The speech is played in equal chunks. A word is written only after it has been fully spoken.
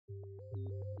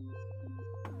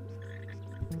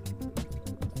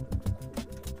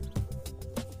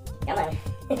Come on.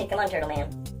 Come on, Turtle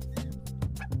Man.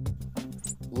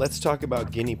 Let's talk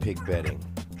about guinea pig bedding.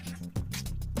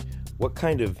 What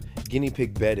kind of guinea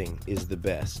pig bedding is the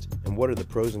best, and what are the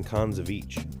pros and cons of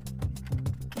each?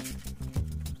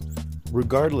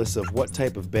 Regardless of what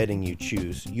type of bedding you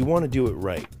choose, you want to do it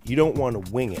right. You don't want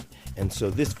to wing it, and so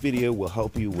this video will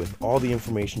help you with all the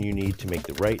information you need to make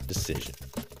the right decision.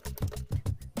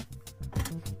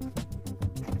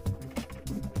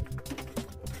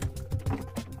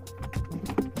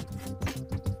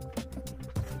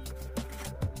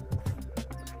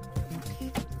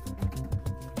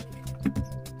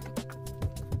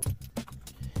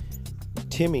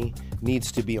 Timmy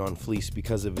needs to be on fleece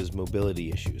because of his mobility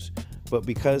issues, but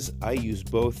because I use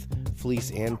both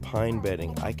fleece and pine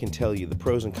bedding, I can tell you the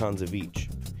pros and cons of each.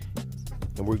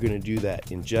 And we're going to do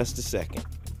that in just a second.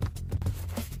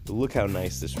 But look how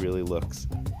nice this really looks.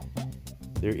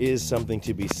 There is something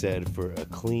to be said for a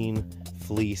clean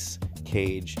fleece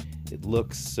cage. It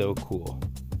looks so cool.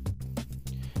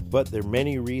 But there are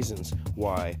many reasons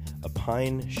why a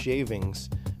pine shavings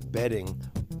bedding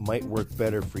might work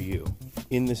better for you.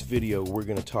 In this video, we're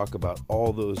going to talk about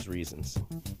all those reasons.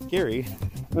 Gary,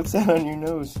 what's that on your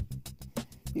nose?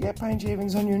 You got pine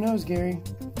shavings on your nose, Gary.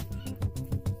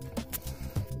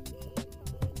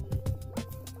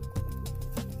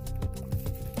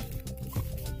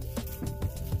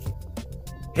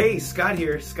 Hey, Scott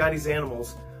here, Scotty's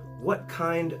Animals. What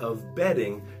kind of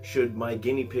bedding should my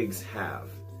guinea pigs have?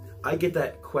 I get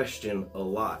that question a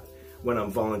lot when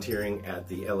I'm volunteering at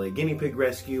the LA Guinea Pig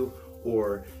Rescue,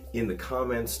 or in the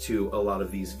comments to a lot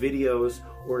of these videos,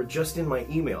 or just in my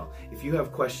email. If you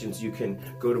have questions, you can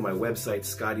go to my website,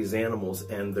 Scotty's Animals,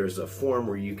 and there's a form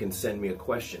where you can send me a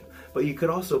question. But you could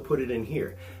also put it in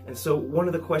here. And so one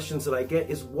of the questions that I get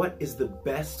is, what is the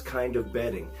best kind of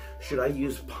bedding? Should I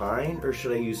use pine or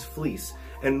should I use fleece?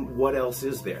 And what else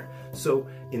is there? So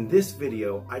in this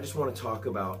video, I just want to talk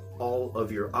about all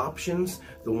of your options,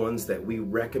 the ones that we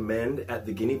recommend at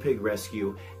the Guinea Pig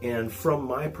Rescue, and from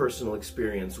my personal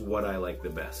experience, what I like the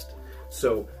best.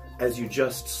 So as you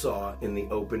just saw in the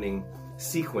opening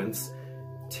sequence,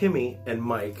 Timmy and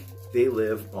Mike, they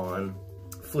live on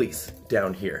fleece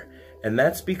down here. And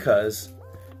that's because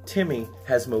Timmy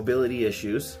has mobility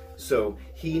issues, so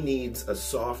he needs a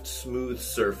soft, smooth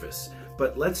surface.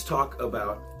 But let's talk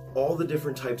about all the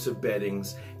different types of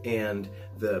beddings and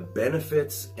the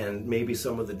benefits and maybe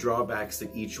some of the drawbacks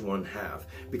that each one have.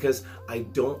 Because I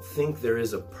don't think there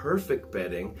is a perfect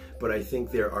bedding, but I think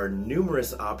there are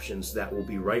numerous options that will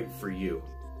be right for you.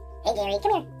 Hey, Gary,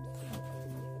 come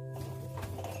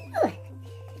here.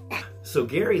 So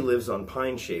Gary lives on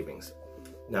pine shavings.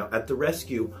 Now at the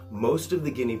rescue, most of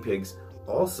the guinea pigs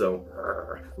also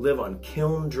live on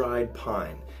kiln-dried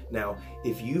pine. Now,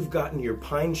 if you've gotten your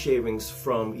pine shavings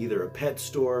from either a pet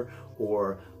store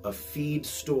or a feed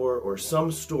store or some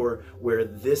store where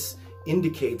this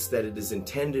indicates that it is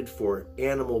intended for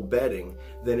animal bedding,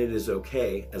 then it is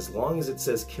okay as long as it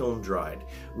says kiln-dried.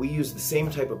 We use the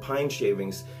same type of pine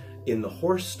shavings in the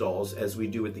horse stalls as we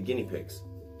do with the guinea pigs.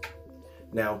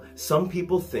 Now, some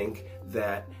people think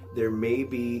that there may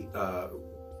be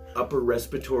upper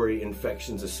respiratory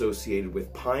infections associated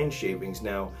with pine shavings.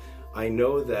 Now, I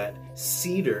know that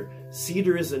cedar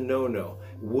is a no-no.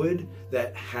 Wood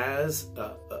that has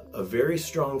a very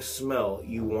strong smell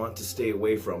you want to stay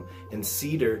away from, and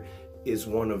cedar is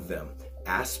one of them.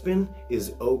 Aspen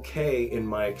is okay in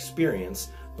my experience,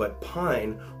 but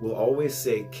pine will always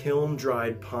say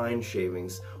kiln-dried pine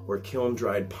shavings or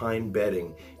kiln-dried pine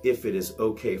bedding if it is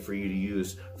okay for you to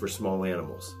use for small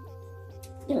animals.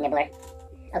 You nibbler.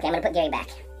 Okay, I'm gonna put Gary back.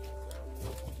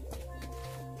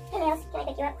 Hey, Nails, can I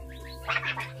pick you up?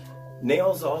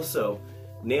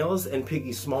 Nails and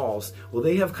Piggy Smalls, well,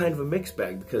 they have kind of a mixed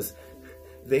bag because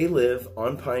they live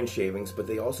on pine shavings, but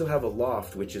they also have a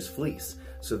loft which is fleece,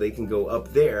 so they can go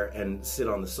up there and sit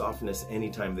on the softness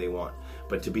anytime they want.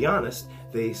 But to be honest,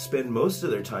 they spend most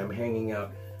of their time hanging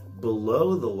out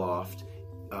below the loft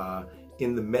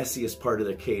in the messiest part of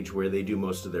their cage where they do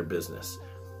most of their business.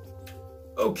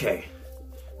 Okay,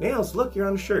 Nails, look, you're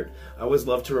on a shirt. I always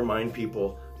love to remind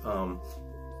people,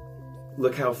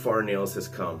 look how far Nails has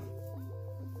come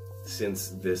since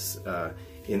this,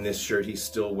 in this shirt. He's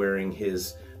still wearing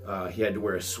his, he had to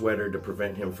wear a sweater to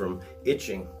prevent him from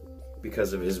itching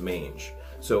because of his mange.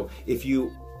 So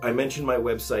I mentioned my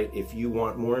website. If you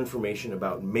want more information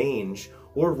about mange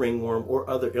or ringworm or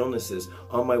other illnesses,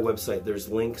 on my website there's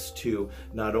links to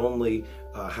not only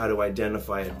how to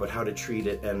identify it, but how to treat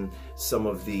it, and some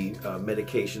of the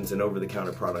medications and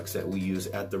over-the-counter products that we use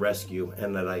at the rescue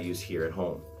and that I use here at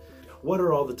home. What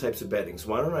are all the types of beddings?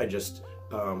 Why don't I just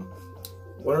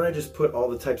why don't I just put all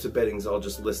the types of beddings, I'll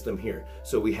just list them here.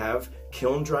 So we have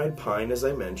kiln-dried pine, as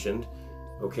I mentioned,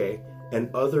 okay?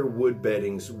 And other wood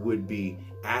beddings would be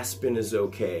aspen is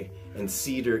okay, and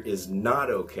cedar is not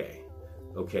okay,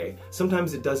 okay?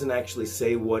 Sometimes it doesn't actually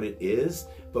say what it is,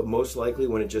 but most likely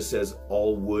when it just says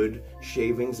all wood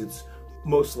shavings, it's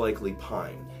most likely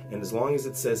pine. And as long as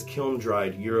it says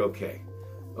kiln-dried, you're okay.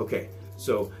 Okay,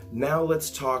 so now let's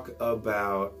talk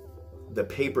about the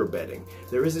paper bedding.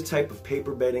 There is a type of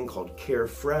paper bedding called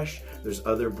Carefresh. There's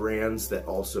other brands that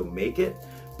also make it,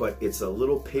 but it's a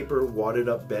little paper wadded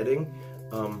up bedding.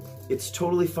 It's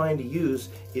totally fine to use.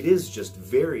 It is just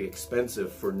very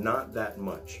expensive for not that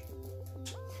much.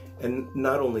 And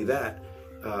not only that,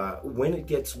 when it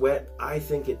gets wet, I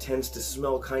think it tends to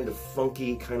smell kind of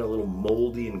funky, kind of a little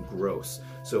moldy and gross.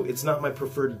 So it's not my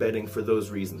preferred bedding for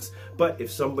those reasons. But if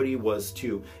somebody was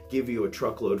to give you a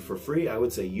truckload for free, I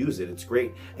would say use it. It's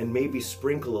great. And maybe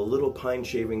sprinkle a little pine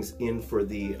shavings in for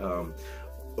the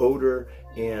odor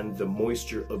and the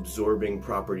moisture absorbing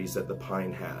properties that the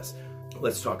pine has.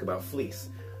 Let's talk about fleece.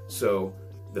 So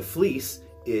the fleece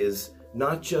is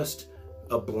not just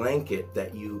a blanket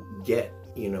that you get,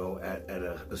 you know, at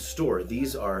a store.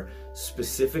 These are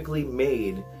specifically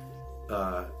made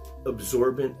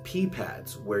absorbent pea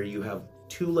pads where you have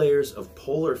 2 layers of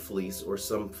polar fleece or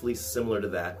some fleece similar to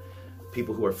that.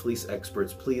 People who are fleece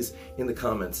experts, please in the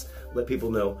comments let people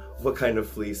know what kind of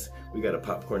fleece. We got a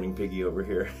popcorning piggy over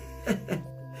here.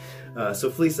 So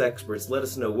fleece experts, let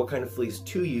us know what kind of fleece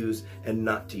to use and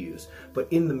not to use. But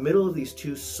in the middle of these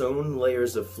 2 sewn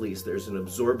layers of fleece, there's an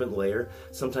absorbent layer.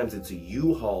 Sometimes it's a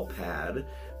U-Haul pad,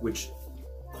 which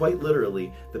quite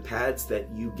literally, the pads that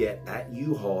you get at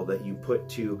U-Haul that you put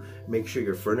to make sure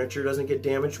your furniture doesn't get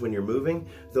damaged when you're moving,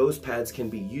 those pads can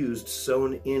be used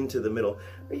sewn into the middle.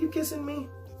 Are you kissing me?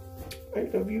 I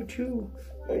love you too.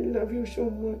 I love you so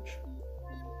much.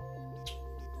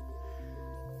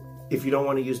 If you don't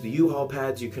want to use the U-Haul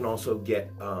pads, you can also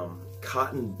get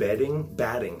cotton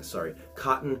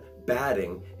cotton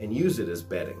batting and use it as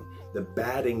bedding. The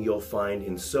batting you'll find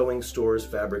in sewing stores,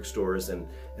 fabric stores, and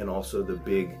also the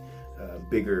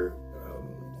bigger,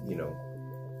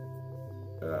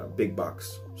 big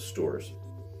box stores.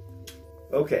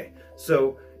 Okay,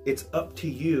 so it's up to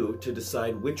you to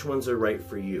decide which ones are right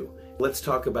for you. Let's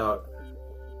talk about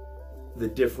the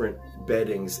different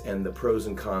beddings and the pros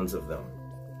and cons of them.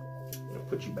 I'm gonna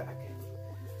put you back.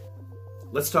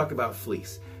 Let's talk about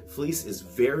fleece. Fleece is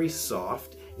very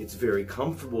soft, it's very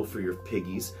comfortable for your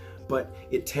piggies, but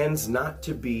it tends not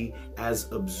to be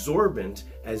as absorbent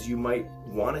as you might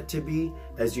want it to be,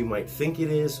 as you might think it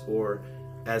is, or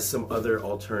as some other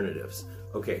alternatives.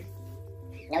 Okay.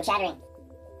 No chattering.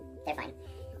 They're fine.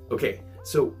 Okay,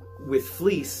 so with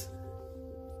fleece,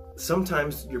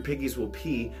 sometimes your piggies will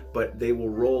pee, but they will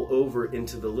roll over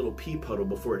into the little pee puddle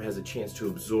before it has a chance to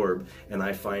absorb, and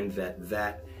I find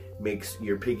that makes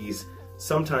your piggies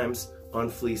sometimes on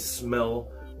fleece smell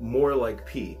more like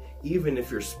pee. Even if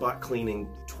you're spot cleaning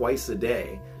twice a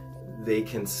day, they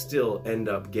can still end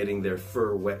up getting their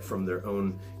fur wet from their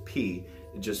own pee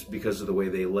just because of the way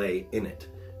they lay in it,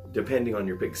 depending on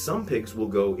your pig. Some pigs will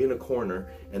go in a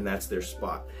corner and that's their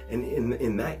spot. And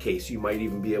in that case, you might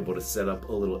even be able to set up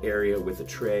a little area with a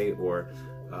tray or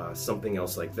something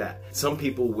else like that. Some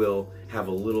people will have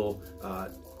a little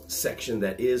section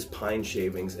that is pine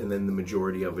shavings and then the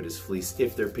majority of it is fleece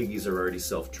if their piggies are already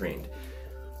self-trained.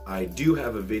 I do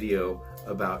have a video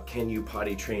about can you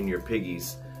potty train your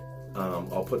piggies.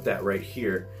 I'll put that right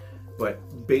here.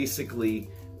 But basically,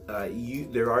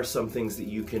 there are some things that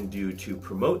you can do to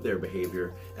promote their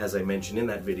behavior, as I mentioned in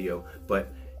that video,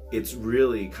 but it's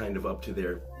really kind of up to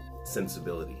their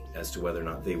sensibility as to whether or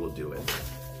not they will do it.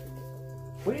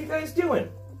 What are you guys doing?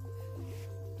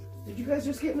 Did you guys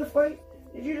just get in a fight?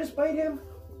 Did you just bite him?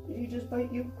 Did he just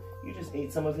bite you? You just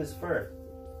ate some of his fur.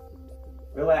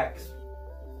 Relax.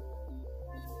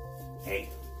 Hey.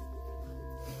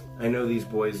 I know these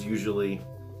boys usually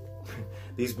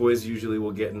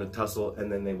will get in a tussle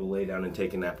and then they will lay down and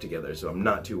take a nap together, so I'm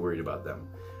not too worried about them.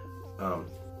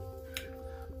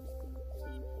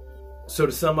 So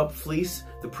to sum up fleece,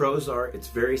 the pros are it's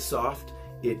very soft,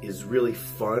 it is really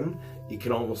fun, it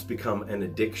can almost become an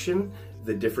addiction,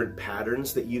 the different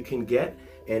patterns that you can get,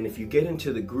 and if you get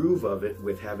into the groove of it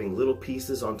with having little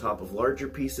pieces on top of larger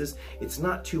pieces, it's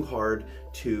not too hard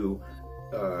to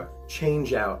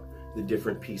change out the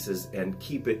different pieces and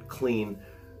keep it clean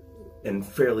and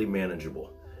fairly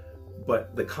manageable.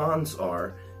 But the cons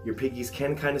are your piggies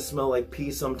can kind of smell like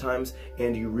pee sometimes,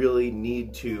 and you really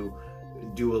need to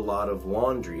do a lot of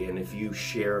laundry. And if you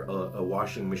share a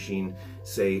washing machine,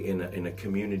 say in a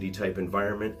community type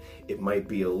environment, it might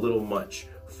be a little much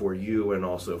for you and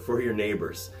also for your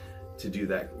neighbors to do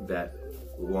that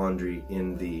laundry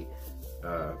in the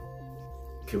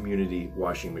community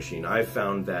washing machine. I've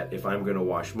found that if I'm going to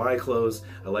wash my clothes,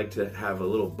 I like to have a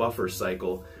little buffer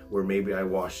cycle where maybe I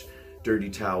wash dirty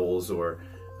towels or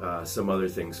some other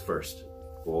things first.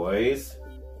 Boys,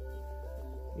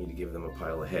 need to give them a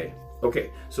pile of hay.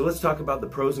 Okay, so let's talk about the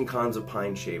pros and cons of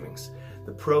pine shavings.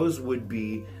 The pros would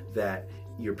be that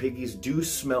your piggies do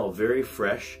smell very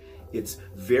fresh. It's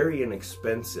very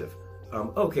inexpensive.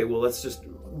 Okay, well, let's just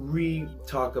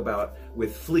talk about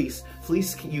with fleece.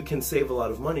 Fleece, you can save a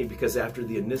lot of money because after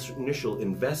the initial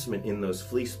investment in those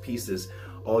fleece pieces,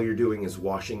 all you're doing is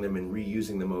washing them and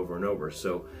reusing them over and over.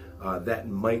 So that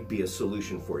might be a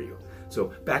solution for you.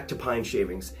 So back to pine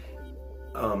shavings.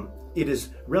 It is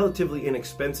relatively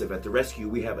inexpensive. At the rescue,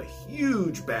 we have a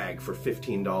huge bag for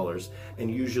 $15, and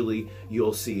usually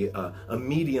you'll see a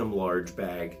medium large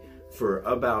bag for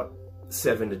about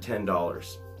 $7 to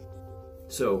 $10.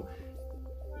 So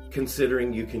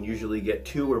considering you can usually get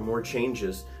 2 or more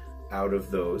changes out of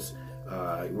those,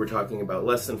 we're talking about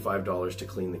less than $5 to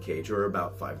clean the cage, or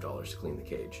about $5 to clean the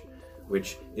cage,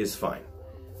 which is fine.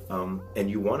 And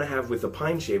you want to have with the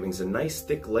pine shavings a nice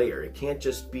thick layer. It can't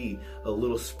just be a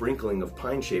little sprinkling of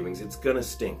pine shavings. It's gonna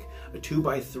stink. A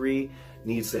 2x3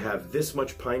 needs to have this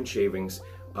much pine shavings,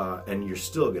 and you're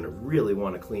still gonna really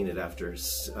want to clean it after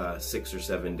 6 or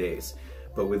 7 days.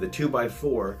 But with a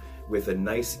 2x4 with a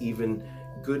nice even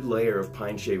good layer of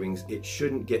pine shavings, it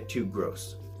shouldn't get too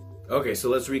gross. Okay, so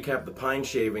let's recap the pine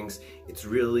shavings. It's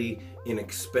really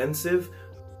inexpensive.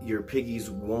 Your piggies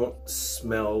won't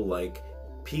smell like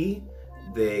pee.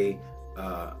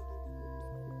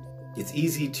 It's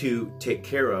easy to take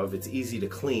care of. It's easy to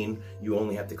clean. You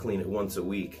only have to clean it once a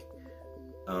week.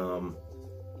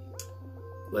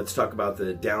 Let's talk about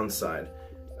the downside.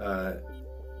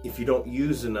 If you don't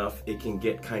use enough, it can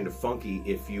get kind of funky.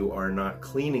 If you are not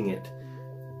cleaning it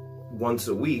once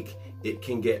a week, it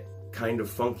can get kind of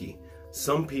funky.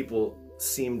 Some people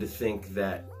seem to think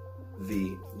that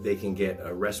they can get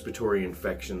respiratory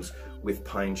infections with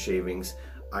pine shavings.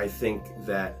 I think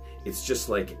that it's just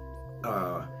like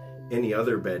any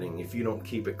other bedding. If you don't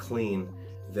keep it clean,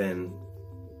 then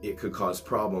it could cause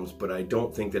problems, but I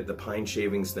don't think that the pine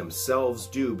shavings themselves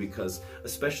do, because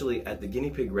especially at the guinea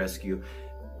pig rescue,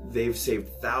 they've saved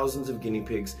thousands of guinea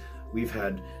pigs. We've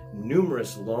had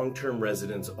numerous long-term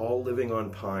residents all living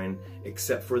on pine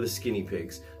except for the skinny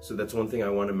pigs. So that's one thing I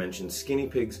want to mention. Skinny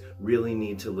pigs really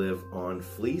need to live on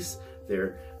fleece.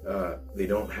 They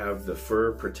don't have the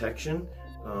fur protection.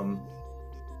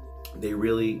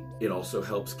 It also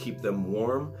helps keep them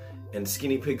warm. And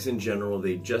skinny pigs in general,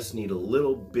 they just need a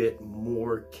little bit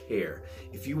more care.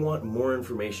 If you want more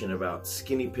information about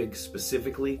skinny pigs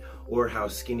specifically, or how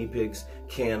skinny pigs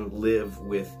can live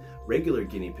with regular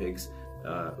guinea pigs,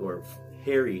 or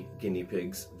hairy guinea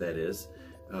pigs, that is,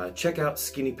 check out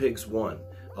Skinny Pigs 1.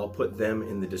 I'll put them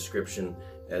in the description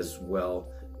as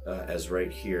well as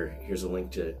right here. Here's a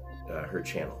link to her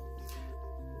channel.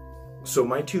 So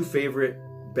my 2 favorite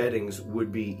beddings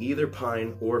would be either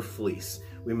pine or fleece.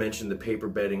 We mentioned the paper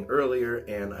bedding earlier,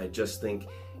 and I just think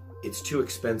it's too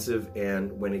expensive,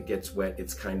 and when it gets wet,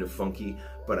 it's kind of funky.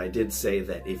 But I did say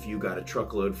that if you got a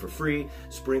truckload for free,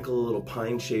 sprinkle a little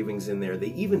pine shavings in there. They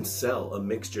even sell a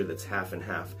mixture that's half and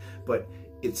half, but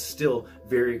it's still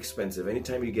very expensive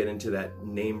anytime you get into that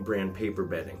name brand paper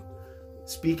bedding.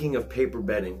 Speaking of paper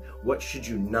bedding, what should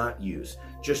you not use?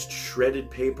 Just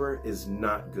shredded paper is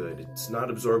not good. It's not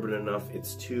absorbent enough.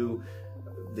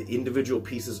 The individual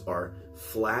pieces are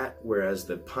flat, whereas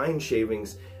the pine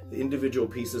shavings, the individual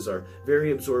pieces are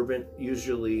very absorbent,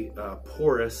 usually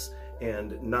porous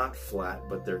and not flat,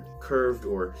 but they're curved,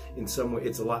 or in some way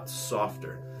it's a lot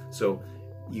softer. So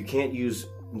you can't use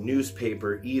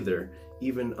newspaper either.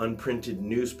 Even unprinted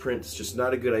newsprint is just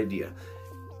not a good idea.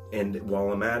 And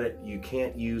while I'm at it, you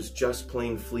can't use just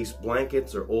plain fleece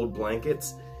blankets or old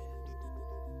blankets.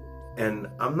 And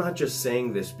I'm not just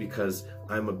saying this because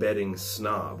I'm a bedding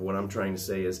snob. What I'm trying to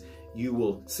say is you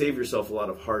will save yourself a lot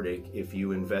of heartache if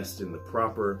you invest in the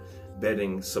proper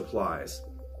bedding supplies.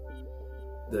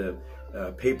 The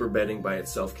paper bedding by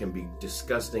itself can be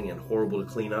disgusting and horrible to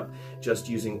clean up. Just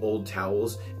using old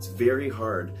towels, it's very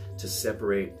hard to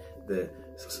separate the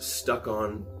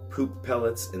stuck-on poop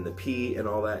pellets and the pee and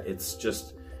all that.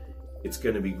 It's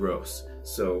going to be gross.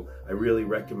 So I really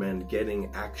recommend getting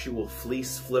actual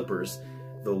fleece flippers,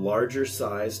 the larger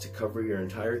size to cover your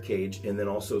entire cage, and then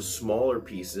also smaller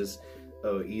pieces,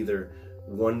 either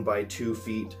 1 by 2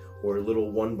 feet or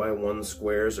little 1 by 1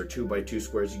 squares or 2 by 2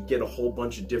 squares. You get a whole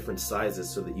bunch of different sizes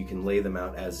so that you can lay them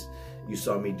out as you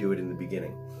saw me do it in the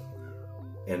beginning.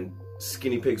 And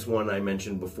Skinny Pigs one I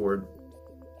mentioned before,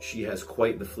 she has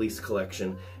quite the fleece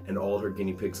collection, and all her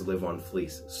guinea pigs live on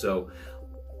fleece. So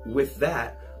with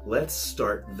that, let's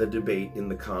start the debate in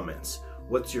the comments.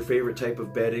 What's your favorite type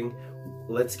of bedding?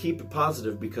 Let's keep it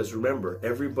positive, because remember,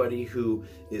 everybody who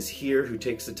is here, who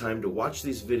takes the time to watch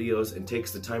these videos and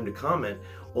takes the time to comment,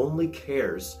 only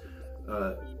cares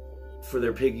for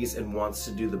their piggies and wants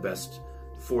to do the best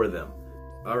for them.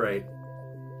 All right,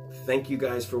 thank you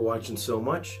guys for watching so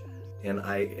much, and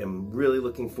I am really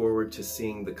looking forward to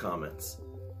seeing the comments.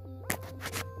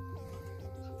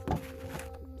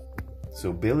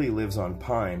 So Billy lives on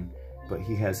Pine, but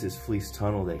he has his fleece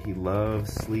tunnel that he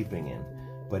loves sleeping in.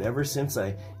 But ever since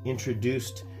I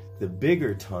introduced the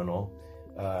bigger tunnel,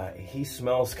 he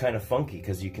smells kind of funky,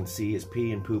 because you can see his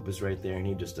pee and poop is right there, and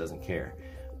he just doesn't care.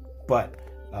 But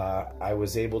I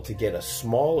was able to get a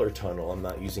smaller tunnel. I'm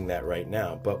not using that right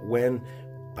now, but when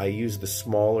I use the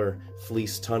smaller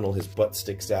fleece tunnel, his butt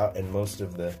sticks out and most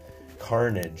of the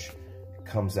carnage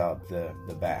comes out the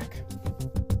back.